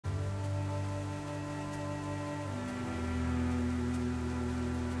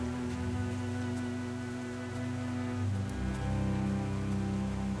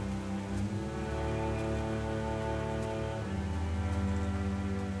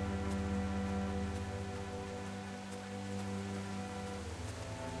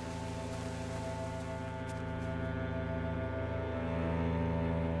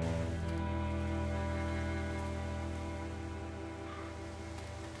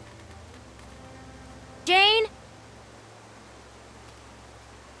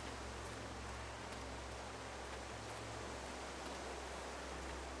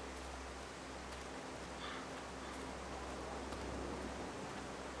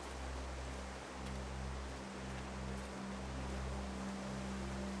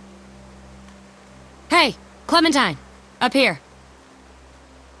Clementine, up here.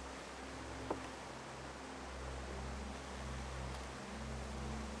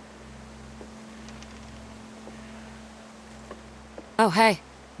 Oh, hey.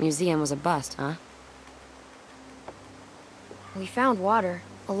 Museum was a bust, huh? We found water.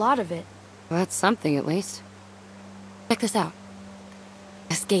 A lot of it. Well, that's something, at least. Check this out.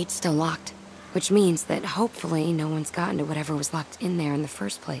 This gate's still locked, which means that hopefully no one's gotten to whatever was locked in there in the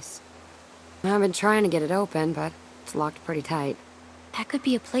first place. I've been trying to get it open, but it's locked pretty tight. That could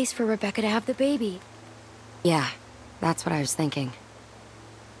be a place for Rebecca to have the baby. Yeah, that's what I was thinking.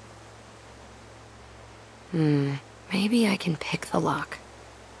 Maybe I can pick the lock.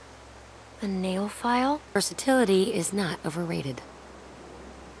 The nail file? Versatility is not overrated.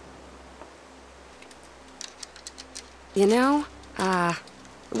 You know, it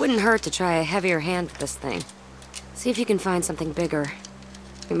wouldn't hurt to try a heavier hand with this thing. See if you can find something bigger.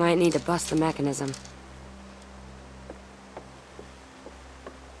 We might need to bust the mechanism.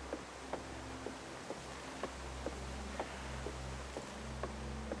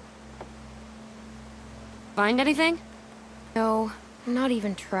 Find anything? No, not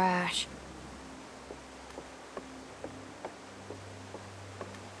even trash.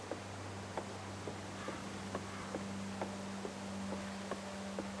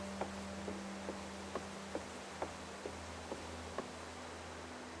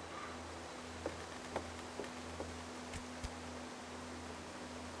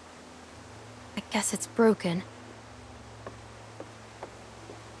 I guess it's broken.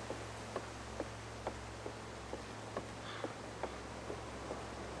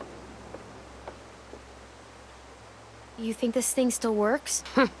 You think this thing still works?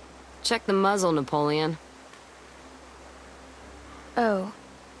 Check the muzzle, Napoleon. Oh.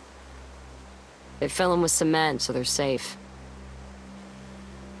 They fill them with cement, so they're safe.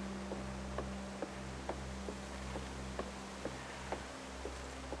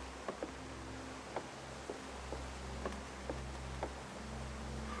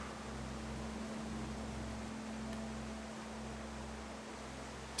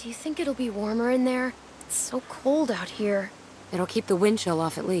 Do you think it'll be warmer in there? It's so cold out here. It'll keep the wind chill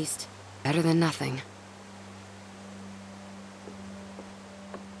off at least. Better than nothing.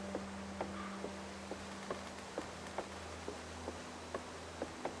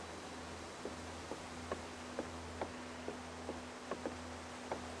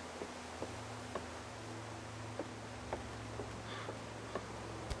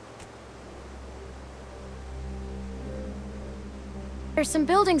 There's some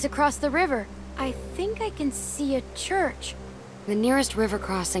buildings across the river. I think I can see a church. The nearest river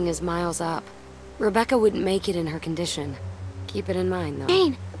crossing is miles up. Rebecca wouldn't make it in her condition. Keep it in mind, though.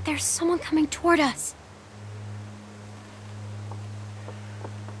 Jane, there's someone coming toward us.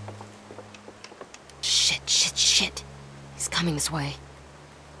 Shit. He's coming this way.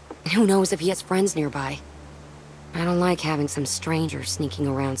 And who knows if he has friends nearby. I don't like having some stranger sneaking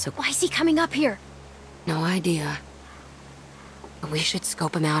around so... Why is he coming up here? No idea. But we should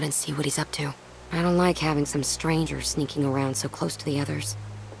scope him out and see what he's up to. I don't like having some stranger sneaking around so close to the others.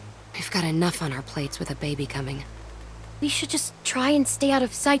 We've got enough on our plates with a baby coming. We should just try and stay out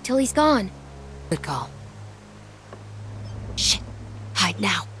of sight till he's gone. Good call. Shit. Hide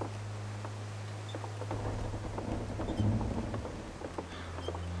now.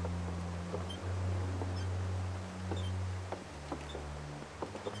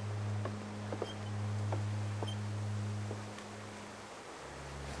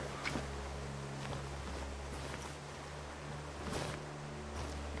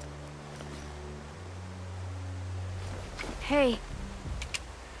 Hey.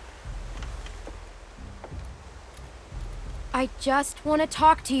 I just want to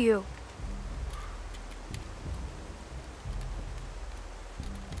talk to you.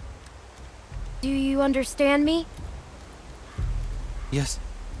 Do you understand me? Yes.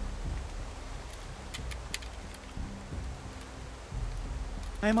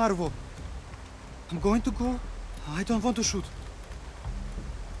 I'm Arvo. I'm going to go. I don't want to shoot.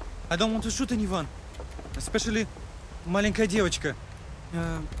 I don't want to shoot anyone. Especially маленькая девочка.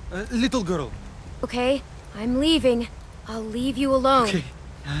 Little girl. Okay, I'm leaving. I'll leave you alone. Okay,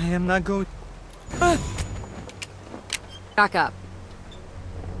 I am not going... Back up.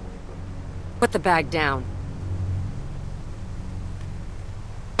 Put the bag down.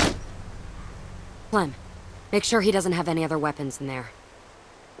 Clem, make sure he doesn't have any other weapons in there.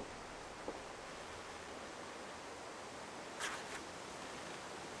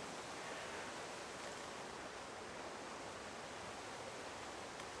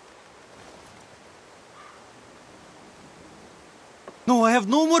 No, I have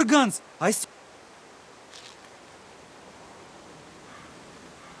no more guns.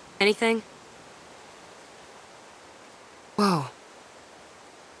 Anything? Whoa.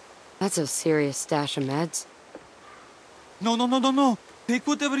 That's a serious stash of meds. No. Take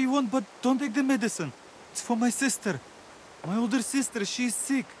whatever you want, but don't take the medicine. It's for my sister. My older sister, she's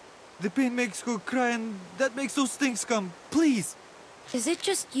sick. The pain makes her cry and that makes those things come. Please. Is it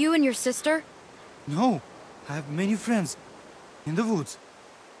just you and your sister? No, I have many friends. In the woods.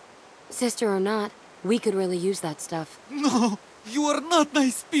 Sister or not, we could really use that stuff. No, you are not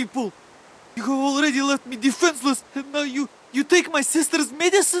nice people. You have already left me defenseless, and now you take my sister's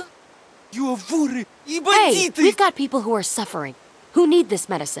medicine? You are vuri, Hey, banditi! we've got people who are suffering, who need this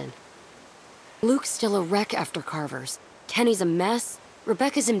medicine. Luke's still a wreck after Carver's. Kenny's a mess.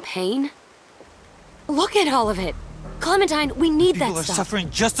 Rebecca's in pain. Look at all of it. Clementine, we need People that are stuff. suffering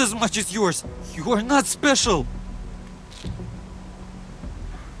just as much as yours. You are not special.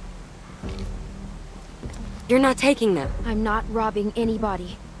 You're not taking them. I'm not robbing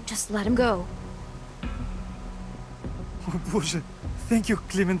anybody. Just let him go. Oh, Боже. Thank you,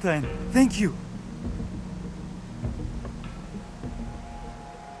 Clementine. Thank you.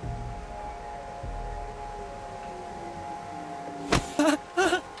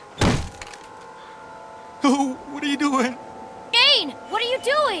 Oh, what are you doing? Jane! What are you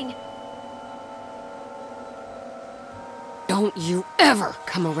doing? Don't you ever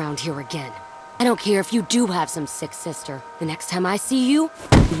come around here again. I don't care if you do have some sick sister. The next time I see you,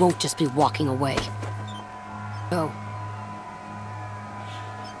 you won't just be walking away. Go.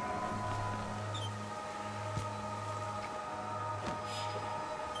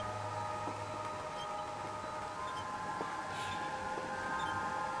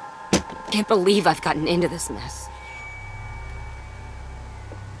 Can't believe I've gotten into this mess.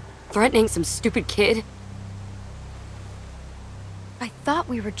 Threatening some stupid kid? I thought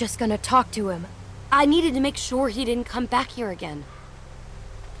we were just gonna talk to him. I needed to make sure he didn't come back here again.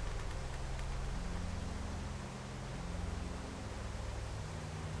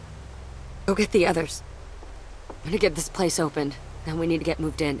 Go get the others. I'm gonna get this place opened. Then we need to get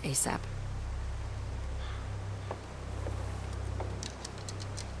moved in ASAP.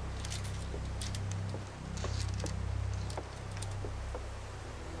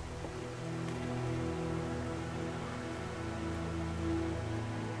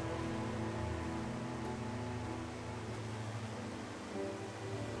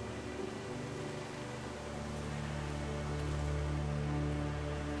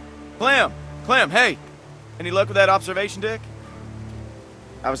 Clem, hey! Any luck with that observation deck?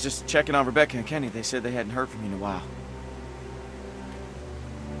 I was just checking on Rebecca and Kenny. They said they hadn't heard from you in a while.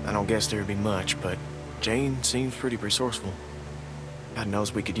 I don't guess there'd be much, but Jane seems pretty resourceful. God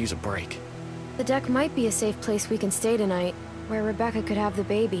knows we could use a break. The deck might be a safe place we can stay tonight, where Rebecca could have the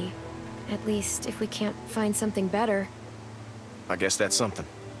baby. At least, if we can't find something better. I guess that's something.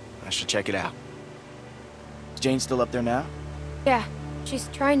 I should check it out. Is Jane still up there now? Yeah, she's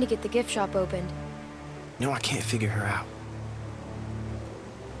trying to get the gift shop opened. No, I can't figure her out.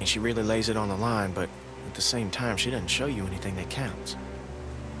 And she really lays it on the line, but at the same time, she doesn't show you anything that counts.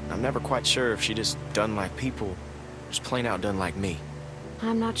 I'm never quite sure if she just done like people, or just plain out done like me.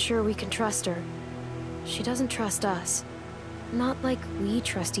 I'm not sure we can trust her. She doesn't trust us. Not like we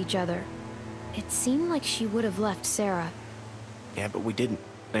trust each other. It seemed like she would have left Sarah. Yeah, but we didn't,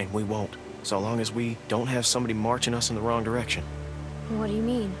 and we won't. So long as we don't have somebody marching us in the wrong direction. What do you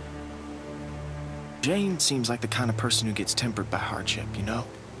mean? Jane seems like the kind of person who gets tempered by hardship, you know?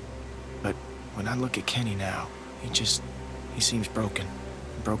 But when I look at Kenny now, he seems broken.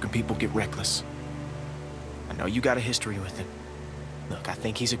 Broken people get reckless. I know you got a history with him. Look, I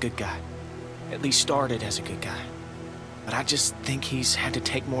think he's a good guy. At least started as a good guy. But I just think he's had to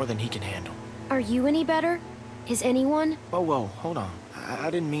take more than he can handle. Are you any better? Is anyone? Whoa, hold on.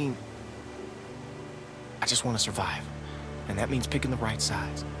 I didn't mean... I just want to survive. And that means picking the right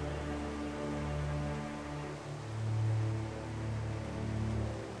sides.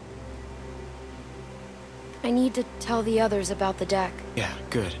 I need to tell the others about the deck. Yeah,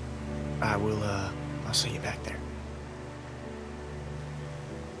 good. I'll see you back there.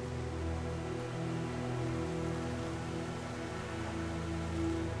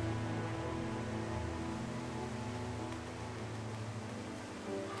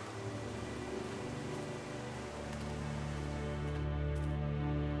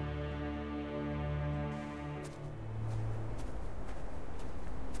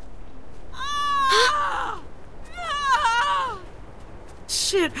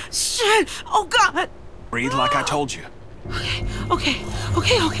 Shit! Oh, God! Breathe like I told you. Okay.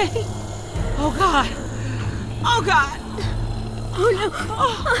 Oh, God! Oh, God! Oh, no!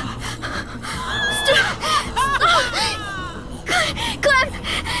 Stop!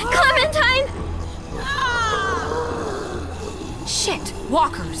 Clementine! Shit,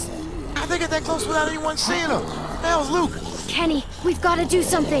 walkers. How'd they get that close without anyone seeing them? The hell's Luke? Kenny, we've got to do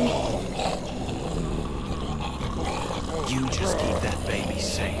something. You just keep that baby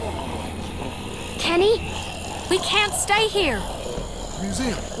safe. Kenny? We can't stay here.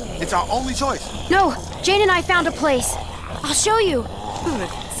 Museum. It's our only choice. No, Jane and I found a place. I'll show you. Good.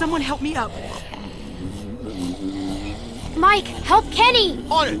 Someone help me up. Mike, help Kenny!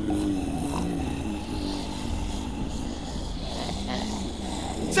 On it!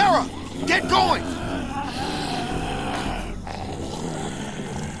 Sarah! Get going!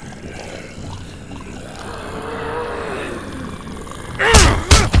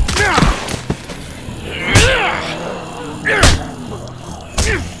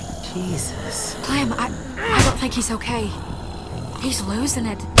 Jesus. Clem, I don't think he's okay. He's losing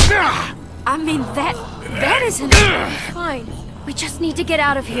it. I mean, that isn't... Fine. We just need to get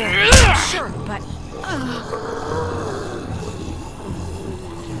out of here. Sure, but...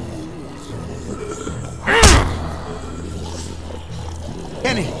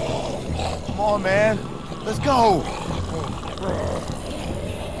 Kenny! Come on, man. Let's go!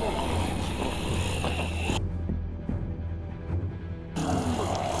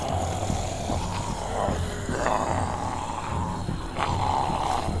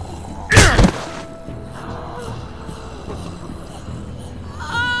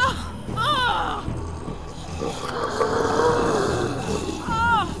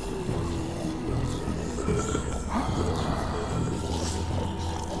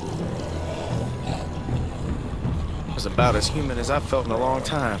 Was about as human as I've felt in a long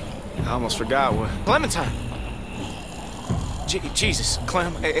time. I almost forgot what... Clementine! Jesus,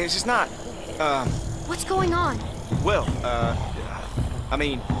 Clem, it's just not... What's going on? Well, I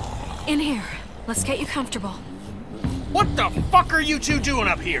mean... In here. Let's get you comfortable. What the fuck are you two doing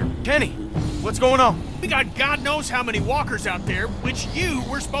up here? Kenny, what's going on? We got God knows how many walkers out there, which you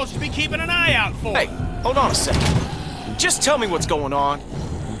were supposed to be keeping an eye out for. Hey, hold on a second. Just tell me what's going on.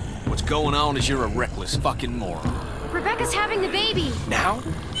 What's going on is you're a reckless fucking moron. Rebecca's having the baby. Now?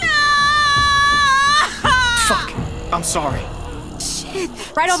 Fuck. I'm sorry. Shit.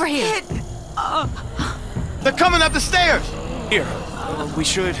 Right over here. They're coming up the stairs! Here. We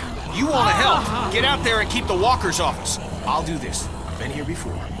should... You want to help? Get out there and keep the walkers off us. I'll do this. I've been here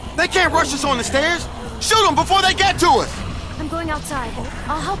before. They can't rush us on the stairs! Shoot them before they get to us! I'm going outside.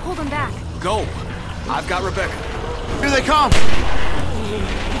 I'll help hold them back. Go. I've got Rebecca. Here they come!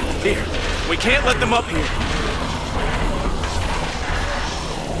 Here. We can't let them up here.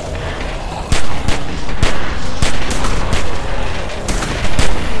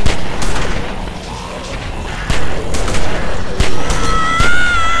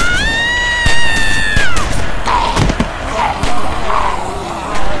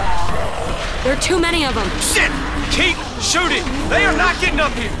 There are too many of them. Shit! Keep shooting! They are not getting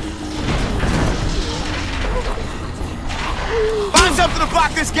up here! Find something to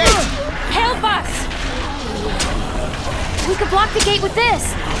block this gate! Help us! We could block the gate with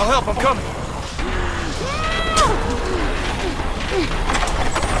this. I'll help, I'm coming.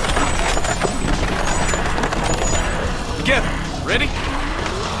 Together. Ready?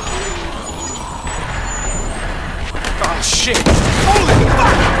 Oh, shit. Holy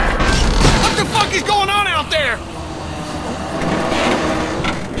fuck! What the fuck is going on out there?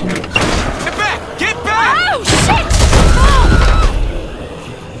 Get back! Get back! Oh, shit! Oh.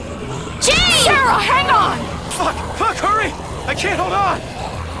 Jane! Sarah, hang on! Fuck, hurry! I can't hold on!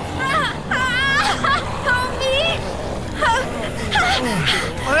 Help me!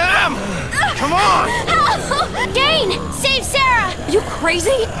 Clem! Come on! Help! Jane! Save Sarah! Are you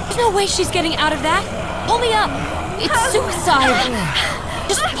crazy? There's no way she's getting out of that. Pull me up. It's suicide.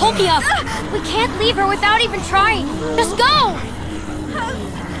 Just pull me up. We can't leave her without even trying. Just go!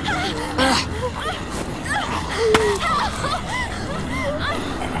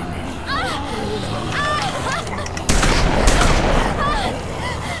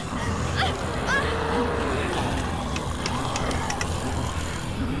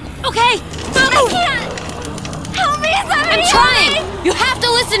 Okay, I can't! Help me, somebody! I'm trying. You have to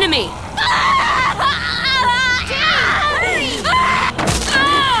listen to me.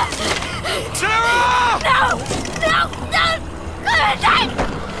 Sarah! No! Clementine!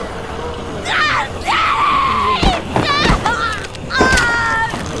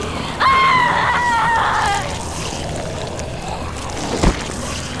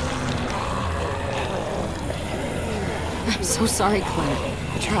 I'm so sorry, Clem.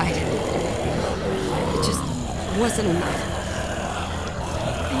 I tried. It just wasn't enough.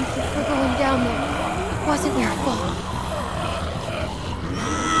 Thank you for going down there. It wasn't your fault.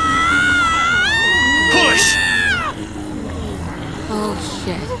 Push! Oh,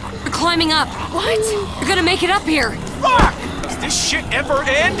 shit. We're climbing up. What? We're gonna make it up here. Fuck! Does this shit ever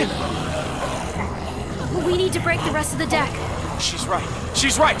end? We need to break the rest of the deck. She's right.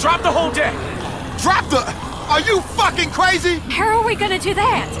 She's right. Drop the whole deck. Drop the... Are you fucking crazy? How are we gonna do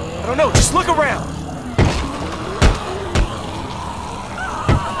that? I don't know. Just look around.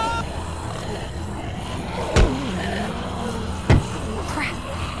 Crap.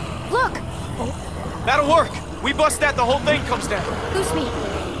 Look! That'll work. We bust that, the whole thing comes down. Goose me.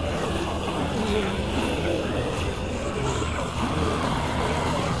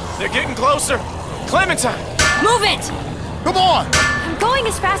 They're getting closer. Clementine! Move it! Come on! I'm going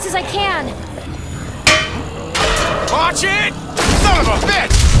as fast as I can. Watch it! Son of a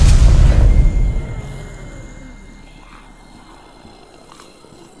bitch!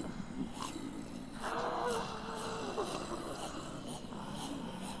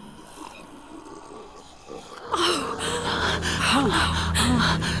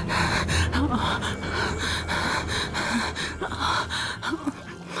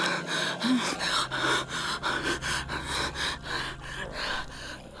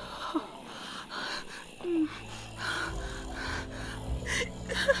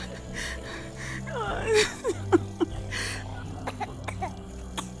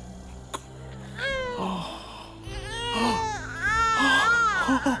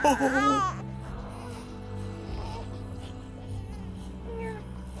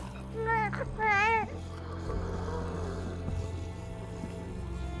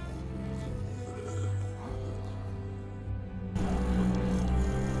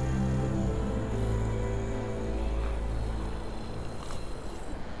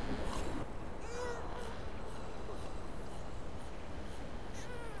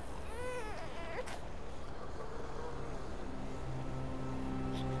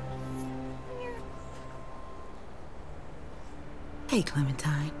 Hey,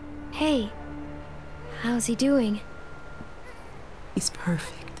 Clementine. Hey. How's he doing? He's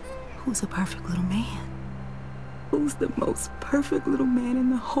perfect. Who's a perfect little man? Who's the most perfect little man in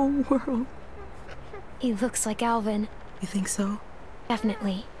the whole world? He looks like Alvin. You think so?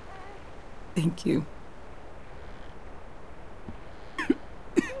 Definitely. Thank you.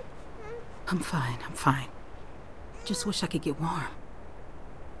 I'm fine. Just wish I could get warm.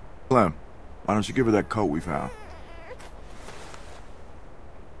 Clem, why don't you give her that coat we found?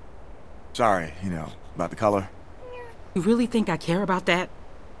 Sorry, you know, about the color. You really think I care about that?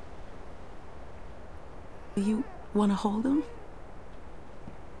 Do you want to hold him?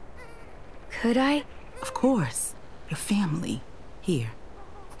 Could I? Of course. Your family. Here.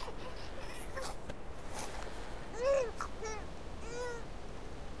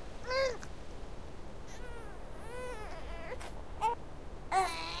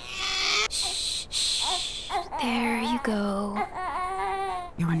 There you go.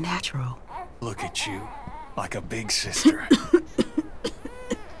 You're a natural. Look at you. Like a big sister.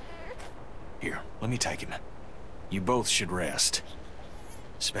 Here, let me take him. You both should rest.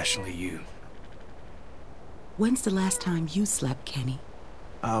 Especially you. When's the last time you slept, Kenny?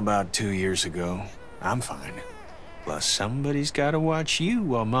 How about 2 years ago? I'm fine. Plus, somebody's gotta watch you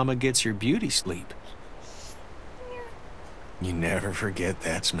while Mama gets her beauty sleep. You never forget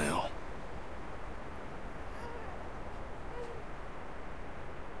that smell.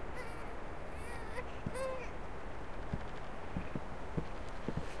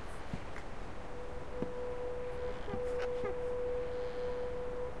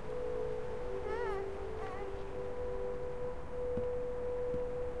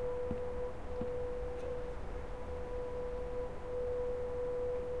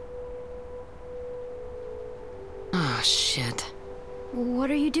 Oh, shit.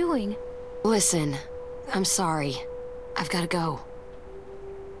 What are you doing? Listen, I'm sorry. I've gotta go.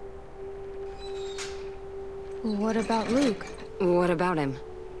 What about Luke? What about him?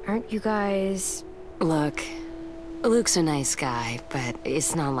 Aren't you guys... Look, Luke's a nice guy, but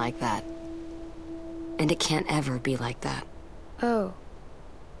it's not like that. And it can't ever be like that. Oh.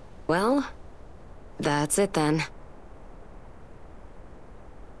 Well, that's it then.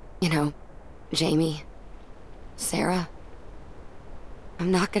 You know, Jamie, Sarah, I'm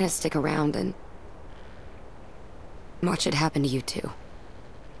not gonna stick around and watch it happen to you too.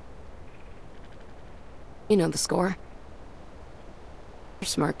 You know the score. You're a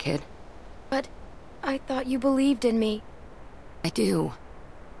smart kid. But I thought you believed in me. I do.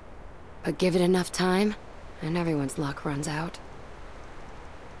 But give it enough time, and everyone's luck runs out.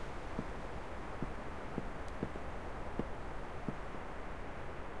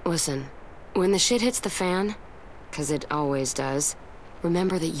 Listen, when the shit hits the fan, 'cause it always does,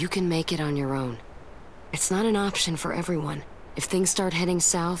 remember that you can make it on your own. It's not an option for everyone. If things start heading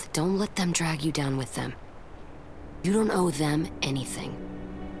south, don't let them drag you down with them. You don't owe them anything.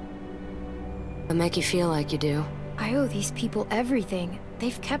 They'll make you feel like you do. I owe these people everything.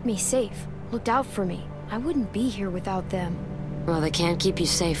 They've kept me safe, looked out for me. I wouldn't be here without them. Well, they can't keep you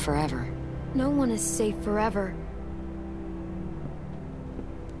safe forever. No one is safe forever.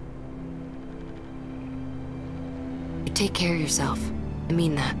 You take care of yourself. I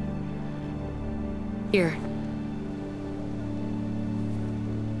mean that. Here.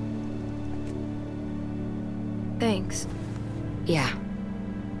 Thanks. Yeah.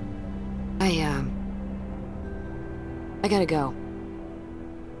 I gotta go.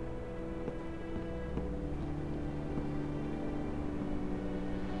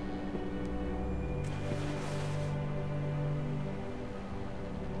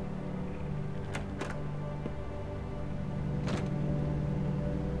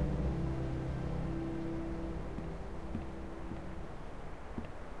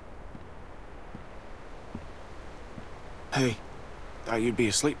 Hey, thought you'd be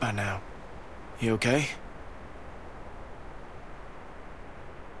asleep by now. You okay?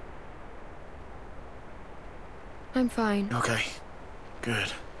 I'm fine. Okay,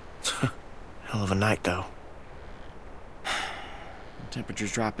 good. Hell of a night, though. The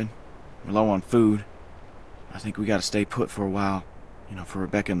temperature's dropping. We're low on food. I think we gotta stay put for a while, you know, for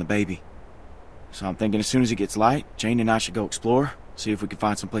Rebecca and the baby. So I'm thinking as soon as it gets light, Jane and I should go explore, see if we can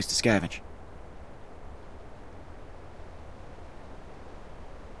find some place to scavenge.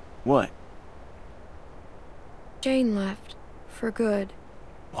 What? Jane left. For good.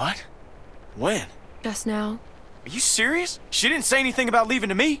 What? When? Just now. Are you serious? She didn't say anything about leaving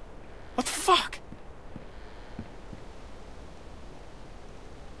to me? What the fuck?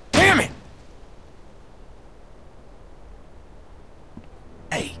 Damn it!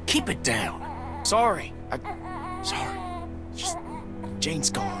 Hey, keep it down. Sorry. Sorry. Just... Jane's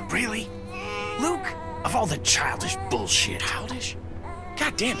gone. Really? Luke? Of all the childish bullshit. Childish?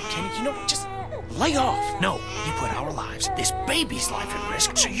 God damn it, Kenny, you know what? Just lay off. No, you put our lives, this baby's life at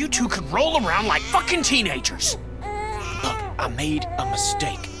risk, so you two could roll around like fucking teenagers. Look, I made a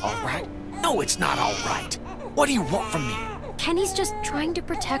mistake, all right? No, it's not all right. What do you want from me? Kenny's just trying to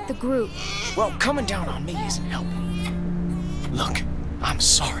protect the group. Well, coming down on me isn't helping. Look, I'm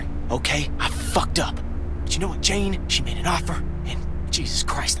sorry, okay? I fucked up. But you know what, Jane? She made an offer, and Jesus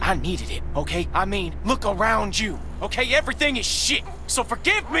Christ, I needed it, okay? I mean, look around you, okay? Everything is shit. So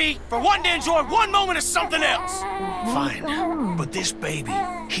forgive me for wanting to enjoy one moment of something else. Fine, but this baby,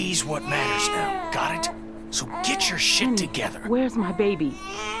 he's what matters now, got it? So get your shit together. Where's my baby?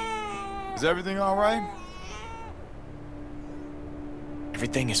 Is everything all right?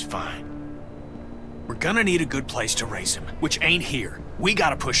 Everything is fine. We're gonna need a good place to raise him, which ain't here. We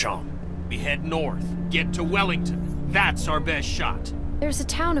gotta push on. We head north, get to Wellington. That's our best shot. There's a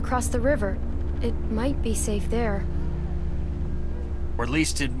town across the river. It might be safe there. Or at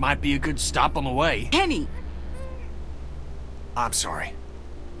least it might be a good stop on the way. Kenny! I'm sorry.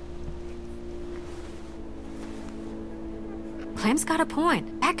 Clem's got a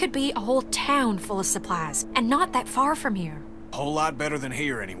point. That could be a whole town full of supplies, and not that far from here. Whole lot better than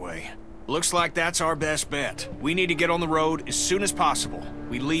here, anyway. Looks like that's our best bet. We need to get on the road as soon as possible.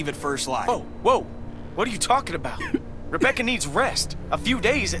 We leave at first light. Whoa, whoa. What are you talking about? Rebecca needs rest. A few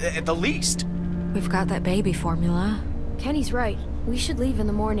days at the least. We've got that baby formula. Kenny's right. We should leave in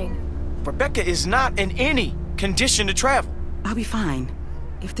the morning. Rebecca is not in any condition to travel. I'll be fine.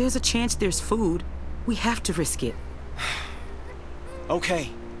 If there's a chance there's food, we have to risk it.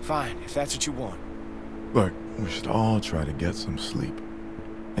 Okay, fine, if that's what you want. Look, we should all try to get some sleep.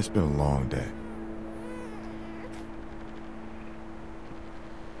 It's been a long day.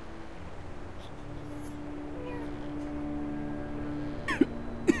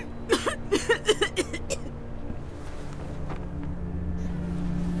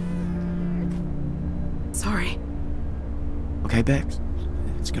 Sorry. Okay, Bex?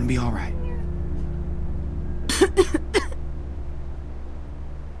 It's gonna be all right.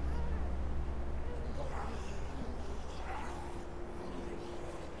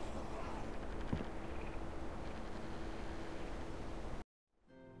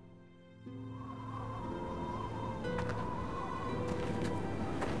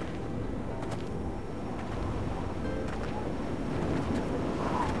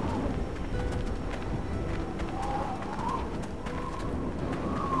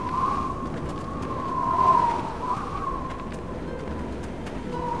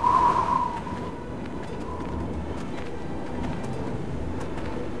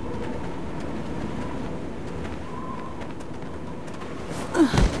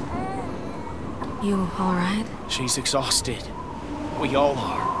 You alright? She's exhausted. We all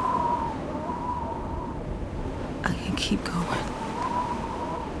are. I can keep going.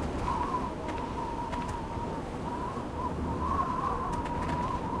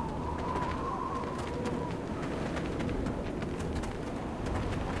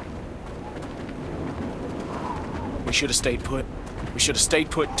 We should have stayed put. We should have stayed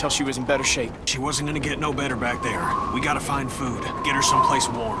put until she was in better shape. She wasn't gonna get no better back there. We gotta find food. Get her someplace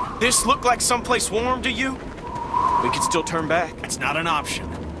warm. This looked like someplace warm to you? We could still turn back. It's not an option.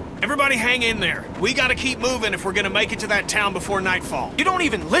 Everybody hang in there. We gotta keep moving if we're gonna make it to that town before nightfall. You don't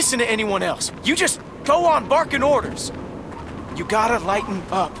even listen to anyone else. You just go on barking orders. You gotta lighten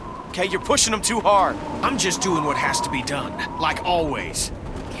up, okay? You're pushing them too hard. I'm just doing what has to be done, like always.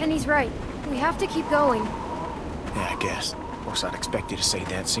 Kenny's right. We have to keep going. Yeah, I guess. Of course, I'd expect you to say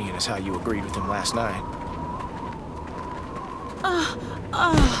that, seeing as how you agreed with him last night.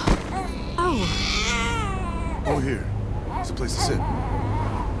 Over here. It's a place to sit.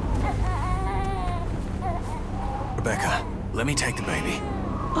 Rebecca, let me take the baby.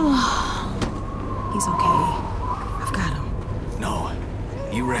 He's okay. I've got him. No,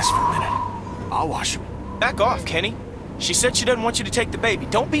 you rest for a minute. I'll wash him. Back off, Kenny. She said she doesn't want you to take the baby.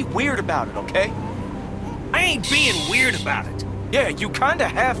 Don't be weird about it, okay? I ain't being weird about it. Yeah, you kinda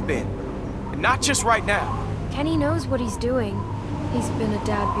have been. And not just right now. Kenny knows what he's doing. He's been a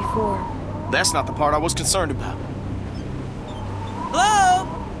dad before. That's not the part I was concerned about. Hello?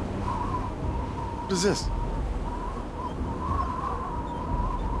 What is this?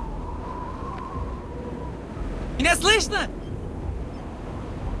 Меня слышно?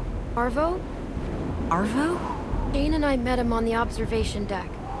 Arvo? Arvo? Jane and I met him on the observation deck.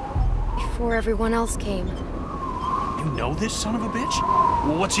 Before everyone else came. You know this son of a bitch?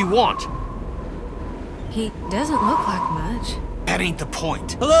 Well, what's he want? He doesn't look like much. That ain't the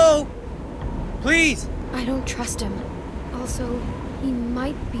point. Hello? Please? I don't trust him. Also, he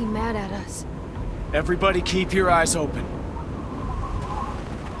might be mad at us. Everybody keep your eyes open.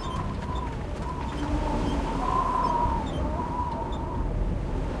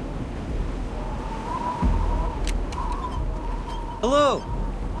 Hello?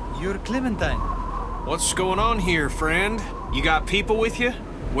 You're Clementine. What's going on here, friend? You got people with you?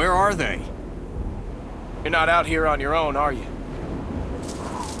 Where are they? You're not out here on your own, are you?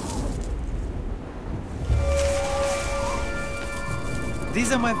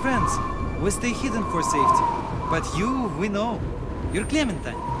 These are my friends. We stay hidden for safety. But you, we know. You're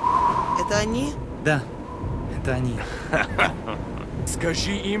Clementine. Это они? Да, это они.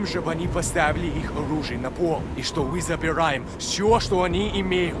 Скажи им, чтобы они поставили их оружие на пол, и что мы забираем все, что они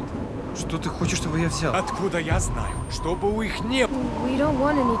имеют. Что ты хочешь, чтобы я взял? Откуда я знаю? Чтобы у их не было. We don't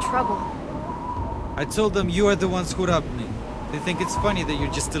want any trouble. I told them you are the ones who robbed me. They think it's funny that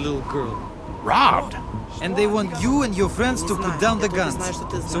you're just a little girl. Robbed? And they want you and your friends to put down the guns,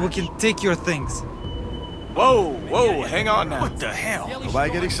 so we can take your things. Whoa, whoa, hang on now. What the hell?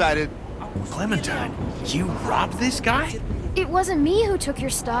 Nobody get excited. Clementine, you robbed this guy? It wasn't me who took your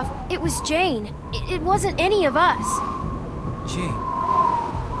stuff. It was Jane. It wasn't any of us. Jane,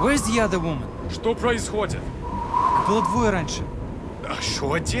 where's the other woman? Что происходит? Было двое раньше.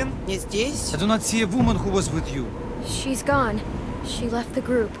 Еще один? Не здесь? I do not see a woman who was with you. She's gone. She left the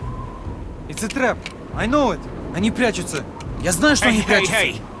group. It's a trap. I know it. Они прячутся. Я знаю, что они прячутся.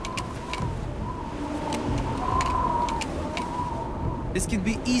 Hey. This can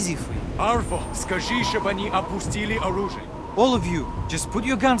be easy for you. Арво, скажи, чтобы они опустили оружие. All of you, just put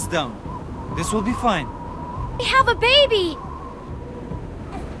your guns down. This will be fine. We have a baby!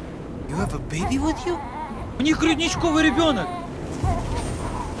 You have a baby with you? У них грудничковый ребенок.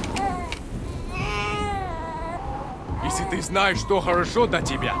 Если ты знаешь, что хорошо для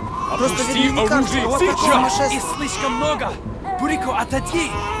тебя, Просто опусти верни оружие карту, сейчас! Их слишком много. Бурико, отойди.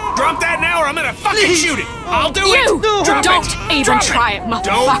 Drop that now or I'm gonna fucking shoot it! I'll do it! You Drop don't it. even Drop try it, motherfucker.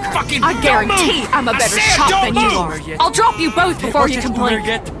 Don't fucking I guarantee don't move. I'm a I better said shot don't than you move. are. I'll drop you both before you complain.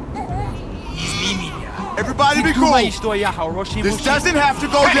 Everybody be cool. This doesn't have to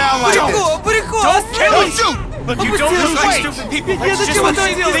go down like this. Don't Don't shoot! Look, you don't look like stupid people. Let's just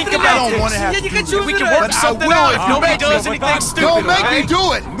think I about don't this. want to have to do this. We can work But I something will out if if you nobody make me. does anything stupid, Don't make me alright? do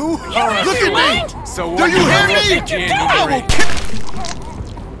it! Look at me! So Do you hear me? January.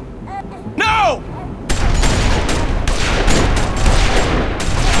 No!